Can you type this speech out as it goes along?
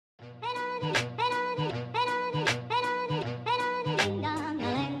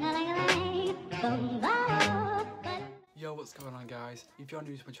if you're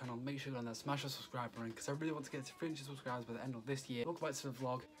new to my channel, make sure to smash the subscribe button because I really want to get to 300 subscribers by the end of this year. Welcome back to the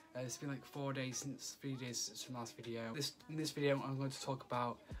vlog. It's been like 3 days since the last video. In this video, I'm going to talk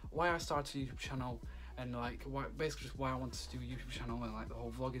about why I started a YouTube channel and like basically just why I wanted to do a YouTube channel and like the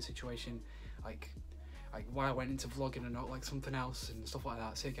whole vlogging situation, like why I went into vlogging and not like something else and stuff like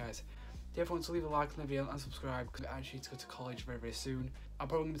that. So guys, if you want to leave a like on the video and subscribe because I actually need to go to college very soon. I'm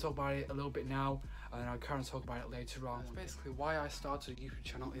probably going to talk about it a little bit now and I'll kind of talk about it later on. That's basically why I started a YouTube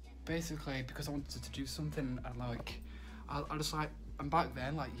channel. Basically because I wanted to do something and like I just like, and back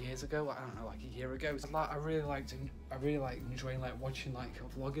then like years ago, like I don't know, like a year ago, I really like enjoying like watching like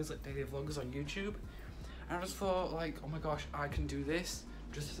vloggers, like daily vloggers on YouTube. And I just thought like, oh my gosh, I can do this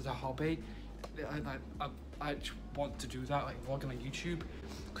just as a hobby. I just want to do that, like vlogging on YouTube,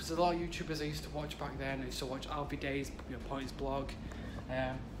 because there's a lot of YouTubers I used to watch back then. I used to watch Alfie Days, Points Blog,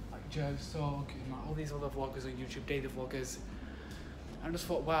 like Joe Sog, and like all these other vloggers on YouTube, daily vloggers. And I just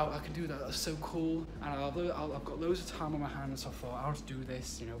thought, wow, I can do that. That's so cool. And I've got loads of time on my hands, so I thought I'll just do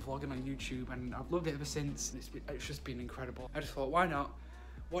this, vlogging on YouTube, and I've loved it ever since. It's just been incredible. I just thought, why not?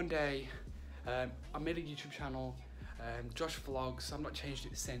 One day, I made a YouTube channel. Josh Vlogs. I've not changed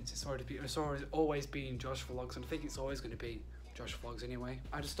it since. It's always been Josh Vlogs, and I think it's always going to be Josh Vlogs anyway.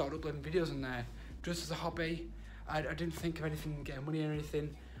 I just started uploading videos on there just as a hobby. I didn't think of anything getting money or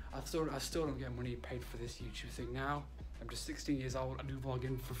anything. I still don't get money paid for this YouTube thing now. I'm just 16 years old. I do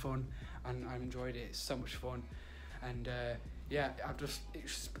vlogging for fun, and I enjoyed it. It's so much fun, and yeah, it's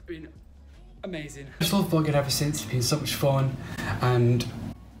just been amazing. I just love vlogging ever since. It's been so much fun, and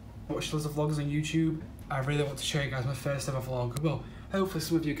I watch loads of vlogs on YouTube. I really want to show you guys my first ever vlog. Well, hopefully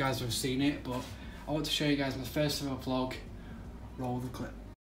some of you guys have seen it, but I want to show you guys my first ever vlog. Roll the clip.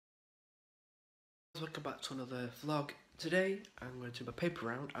 Welcome back to another vlog. Today I'm going to do my paper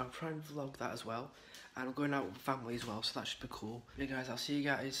round. I'll try and vlog that as well. And I'm going out with family as well, so that should be cool. Yeah guys, I'll see you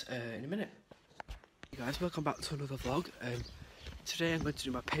guys in a minute. Hey guys, welcome back to another vlog. Today I'm going to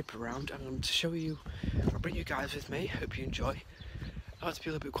do my paper round. I'm going to show you, I'll bring you guys with me. Hope you enjoy. I have to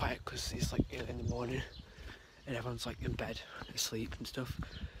be a little bit quiet because it's like in the morning and everyone's like in bed, asleep and stuff.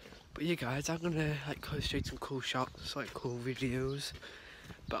 But yeah guys, I'm gonna like go straight some cool shots, like cool videos.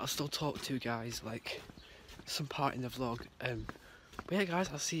 But I'll still talk to you guys like some part in the vlog. But yeah guys,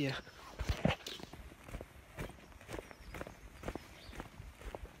 I'll see you.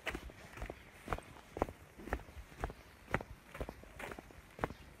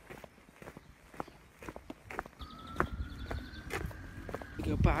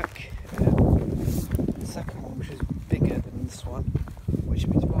 Go back, the second one, which is bigger than this one, which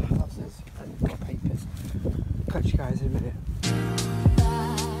means more houses and more papers. Catch you guys in a minute.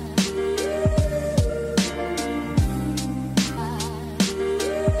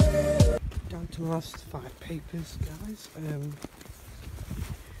 Down to the last 5 papers, guys.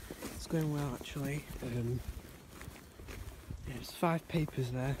 It's going well actually. Yeah, it's 5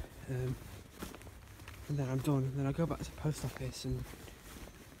 papers there, and then I'm done. And then I go back to the post office and.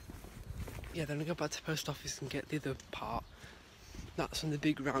 Yeah, then I go back to the post office and get the other part. That's when the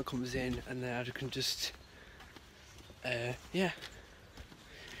big round comes in, and then I can just, yeah.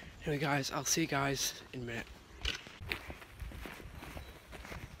 Anyway guys, I'll see you guys in a minute.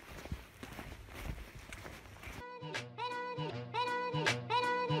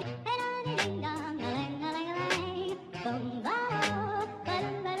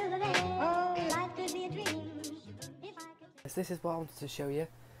 This is what I wanted to show you.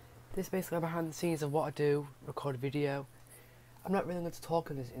 This is basically behind the scenes of what I do, record a video. I'm not really going to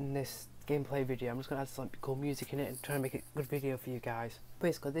talk in this gameplay video. I'm just going to add some cool music in it and try and make a good video for you guys.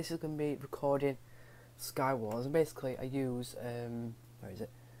 Basically, this is going to be recording Skywars, and basically I use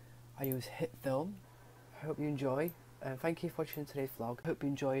I use HitFilm. I hope you enjoy. Thank you for watching today's vlog. I hope you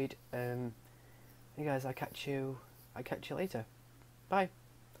enjoyed. Hey guys, I'll catch you later. Bye.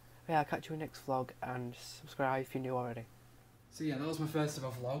 Yeah, I'll catch you in the next vlog, and subscribe if you're new already. So yeah, that was my first ever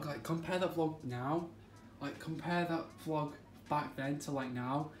vlog. Like compare that vlog now, like compare that vlog back then to like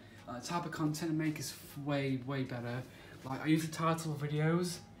now. The type of content I make is way better. Like I used to title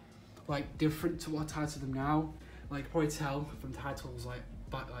videos like different to what I title them now. Like you can probably tell from titles like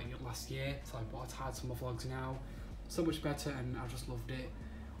back like last year to like what I title my vlogs now. So much better, and I just loved it.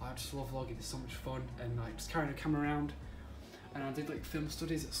 I just love vlogging. It's so much fun, and like just carrying a camera around. And I did like film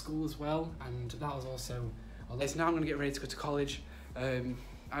studies at school as well, and that was also. Now I'm going to get ready to go to college. I'm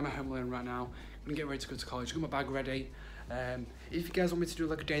at home learning right now. I'm going to get ready to go to college. Got my bag ready. If you guys want me to do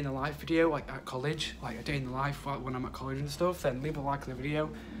like a day in the life video, like at college, like a day in the life when I'm at college and stuff, then leave a like on the video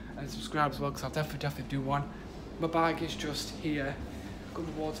and subscribe as well, because I'll definitely do one. My bag is just here. got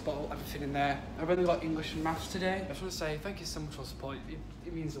the water bottle, everything in there. I've only got English and maths today. I just want to say thank you so much for support.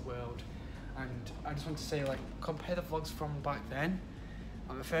 It means the world. And I just want to say, like, compare the vlogs from back then,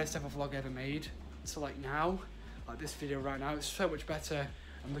 like the first ever vlog I ever made, to like now, like this video right now, it's so much better,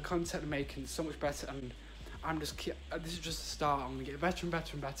 and the content I'm making is so much better, and this is just the start. I'm gonna get better and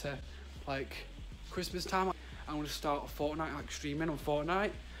better and better. Like Christmas time, I'm gonna start a Fortnite, like streaming on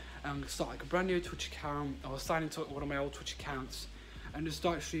Fortnite. I'm gonna start like a brand new Twitch account, or sign into one of my old Twitch accounts, and just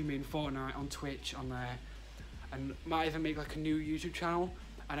start streaming Fortnite on Twitch on there, and might even make like a new YouTube channel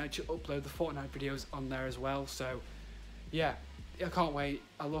and actually upload the Fortnite videos on there as well. So yeah, I can't wait.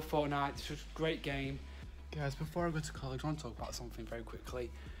 I love Fortnite. It's just a great game. Guys, before I go to college, I want to talk about something very quickly.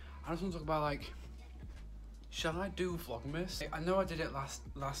 I just want to talk about, like, shall I do Vlogmas? I know I did it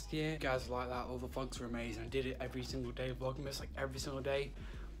last year. You guys like that, all the vlogs were amazing. I did it every single day, Vlogmas, like every single day.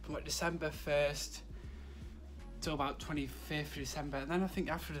 From like December 1st till about 25th December. And then I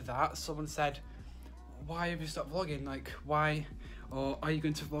think after that, someone said, why have you stopped vlogging? Like, why? Or are you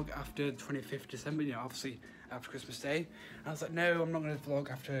going to vlog after 25th December? You know, obviously after Christmas Day. And I was like, no, I'm not going to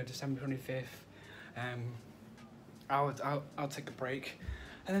vlog after December 25th. I'll take a break.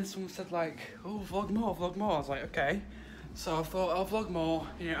 And then someone said, like, oh, vlog more, vlog more. I was like, okay. So I thought I'll vlog more,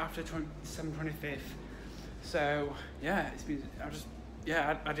 you know, after December 25th. So yeah,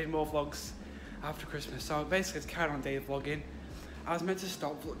 I did more vlogs after Christmas. So basically it's carried on daily vlogging. I was meant to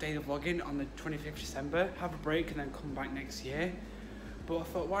stop daily vlogging on the 25th December, have a break and then come back next year. But I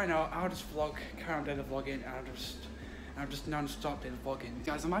thought, why not? I'll just carry on daily vlogging, and I'll just non-stop daily vlogging.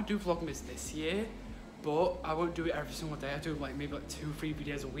 Guys, I might do Vlogmas this year, but I won't do it every single day. I do like maybe like 2-3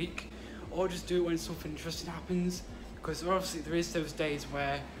 videos a week, or just do it when something interesting happens. Because obviously there is those days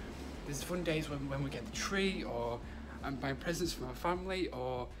where there's fun days when we get the tree, or I'm buying presents for my family,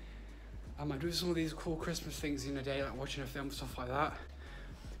 or I might do some of these cool Christmas things in a day, like watching a film, stuff like that.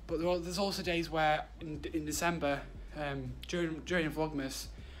 But there's also days where in December, during Vlogmas,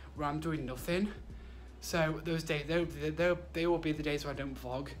 where I'm doing nothing. So those days, they will be the days where I don't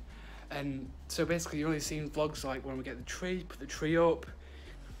vlog. And so basically you're only seeing vlogs like when we get the tree, put the tree up,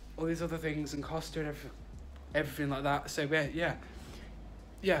 all these other things, and costume, everything like that. So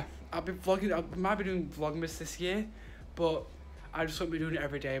yeah, I'll be vlogging. I might be doing Vlogmas this year, but I just won't be doing it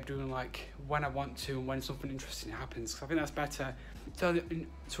every day. I'm doing like when I want to and when something interesting happens. Cause I think that's better to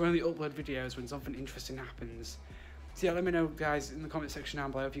only upload videos when something interesting happens. So yeah, let me know, guys, in the comment section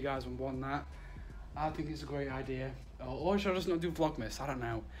down below if you guys want that. I think it's a great idea. Or should I just not do Vlogmas? I don't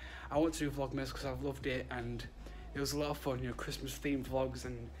know. I want to do Vlogmas because I've loved it and it was a lot of fun, you know, Christmas themed vlogs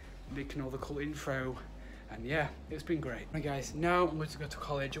and making all the cool intro. And yeah, it's been great. Right guys, now I'm going to go to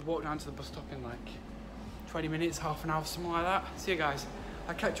college. I'll walk down to the bus stop in like 20 minutes, half an hour, something like that. See you guys.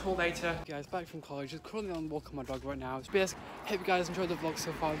 I'll catch you all later. Guys, back from college. I'm currently on walking my dog right now. It's basically, hope you guys enjoyed the vlog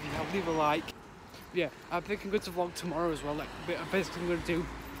so far. If you have, leave a like. Yeah, I think I'm going to vlog tomorrow as well. Like, basically I'm going to do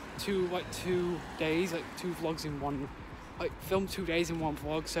two days, like 2 vlogs in one, like film 2 days in one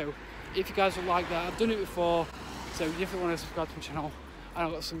vlog. So if you guys would like that, I've done it before. So if you want to subscribe to my channel, and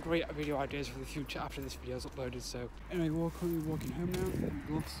I've got some great video ideas for the future after this video is uploaded. So anyway, we're currently walking home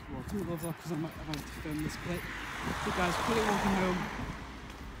now. Two gloves off because I'm about to film this clip. Hey guys, currently walking home.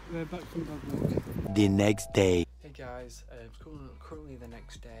 We're back from dog walk. The next day. Hey guys, currently the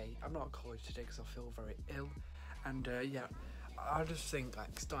next day. I'm not at college today because I feel very ill, and yeah, I just think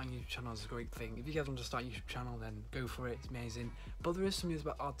like starting a YouTube channel is a great thing. If you guys want to start a YouTube channel, then go for it. It's amazing. But there is some news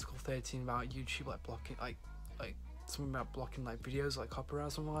about Article 13 about YouTube like blocking, like something about blocking like videos, like copyright or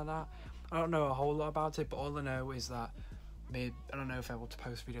something like that. I don't know a whole lot about it, but all I know is that maybe I don't know if I'm able to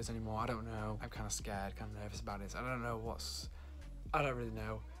post videos anymore. I don't know. I'm kind of scared, kind of nervous about it. I don't know I don't really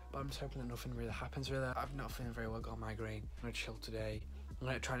know. But I'm just hoping that nothing really happens really. I'm not feeling very well, got a migraine. I'm gonna chill today. I'm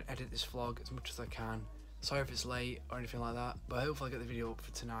gonna try and edit this vlog as much as I can. Sorry if it's late or anything like that, but hopefully I'll get the video up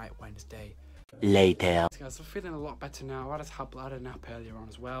for tonight, Wednesday. Later. Guys, I'm feeling a lot better now. I had a nap earlier on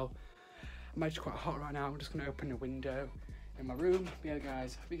as well. I'm actually quite hot right now. I'm just gonna open the window in my room. Yeah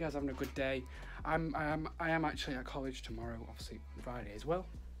guys, hope you guys are having a good day. I am actually at college tomorrow, obviously Friday as well.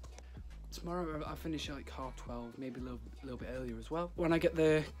 Tomorrow I finish at like 12:30, maybe a little bit earlier as well. When I get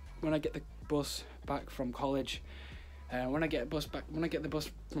the bus back from college, when I get the bus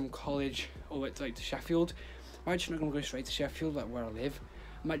from college all the way to Sheffield, I'm actually not going to go straight to Sheffield, like where I live.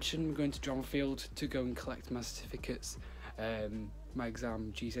 I'm actually going to Dronfield to go and collect my certificates, my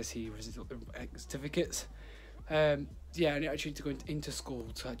exam GCSE certificates. Yeah, and actually to go into school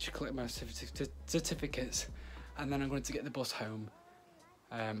to actually collect my certificates, and then I'm going to get the bus home.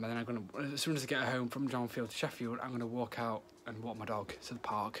 And then as soon as I get home from Dronfield to Sheffield, I'm going to walk out and walk my dog to the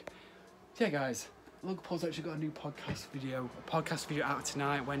park. So yeah guys, Logan Paul's actually got a new podcast video out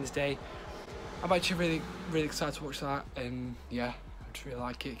tonight, Wednesday. I'm actually really excited to watch that, and yeah, I just really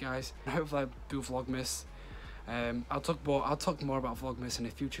like it, guys. And hopefully I do Vlogmas. I'll talk more about Vlogmas in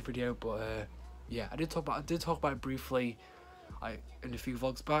a future video, but yeah, I did talk about it briefly, like in a few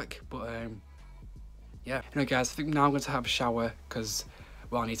vlogs back, but yeah. Anyway, guys, I think now I'm going to have a shower because,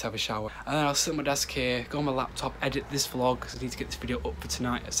 well, I need to have a shower, and then I'll sit at my desk here, go on my laptop, edit this vlog because I need to get this video up for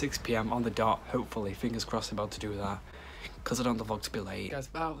tonight at 6 PM on the dot. Hopefully, fingers crossed, I'm about to do that because I don't want the vlog to be late. Guys,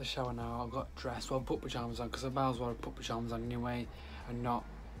 I'm out of the shower now. I've got dressed. Well, I've put pyjamas on because I might as well put pyjamas on anyway, and not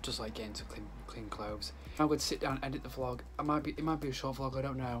just like get into clean clothes. If I'm going to sit down and edit the vlog, it might be a short vlog, I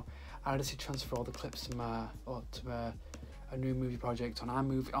don't know. I just need to transfer all the clips to a new movie project on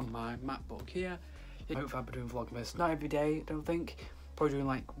iMovie on my MacBook here. I hope I'll be doing Vlogmas, not every day, I don't think. Probably doing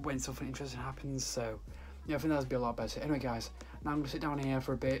like when something interesting happens. So yeah, I think that'll be a lot better. Anyway, guys, now I'm gonna sit down here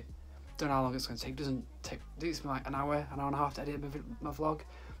for a bit. Don't know how long it's gonna take. It takes me like an hour and a half to edit my vlog.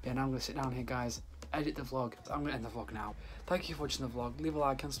 But yeah, now I'm gonna sit down here, guys, edit the vlog. I'm gonna end the vlog now. Thank you for watching the vlog. Leave a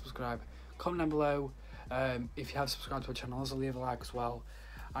like and subscribe. Comment down below if you have subscribed to our channel. Also leave a like as well.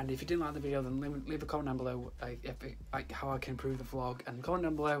 And if you didn't like the video, then leave a comment down below like how I can improve the vlog, and comment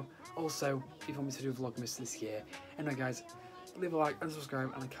down below also if you want me to do Vlogmas this year. Anyway, guys, leave a like and subscribe,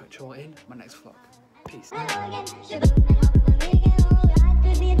 and I'll catch you all in my next vlog. Peace.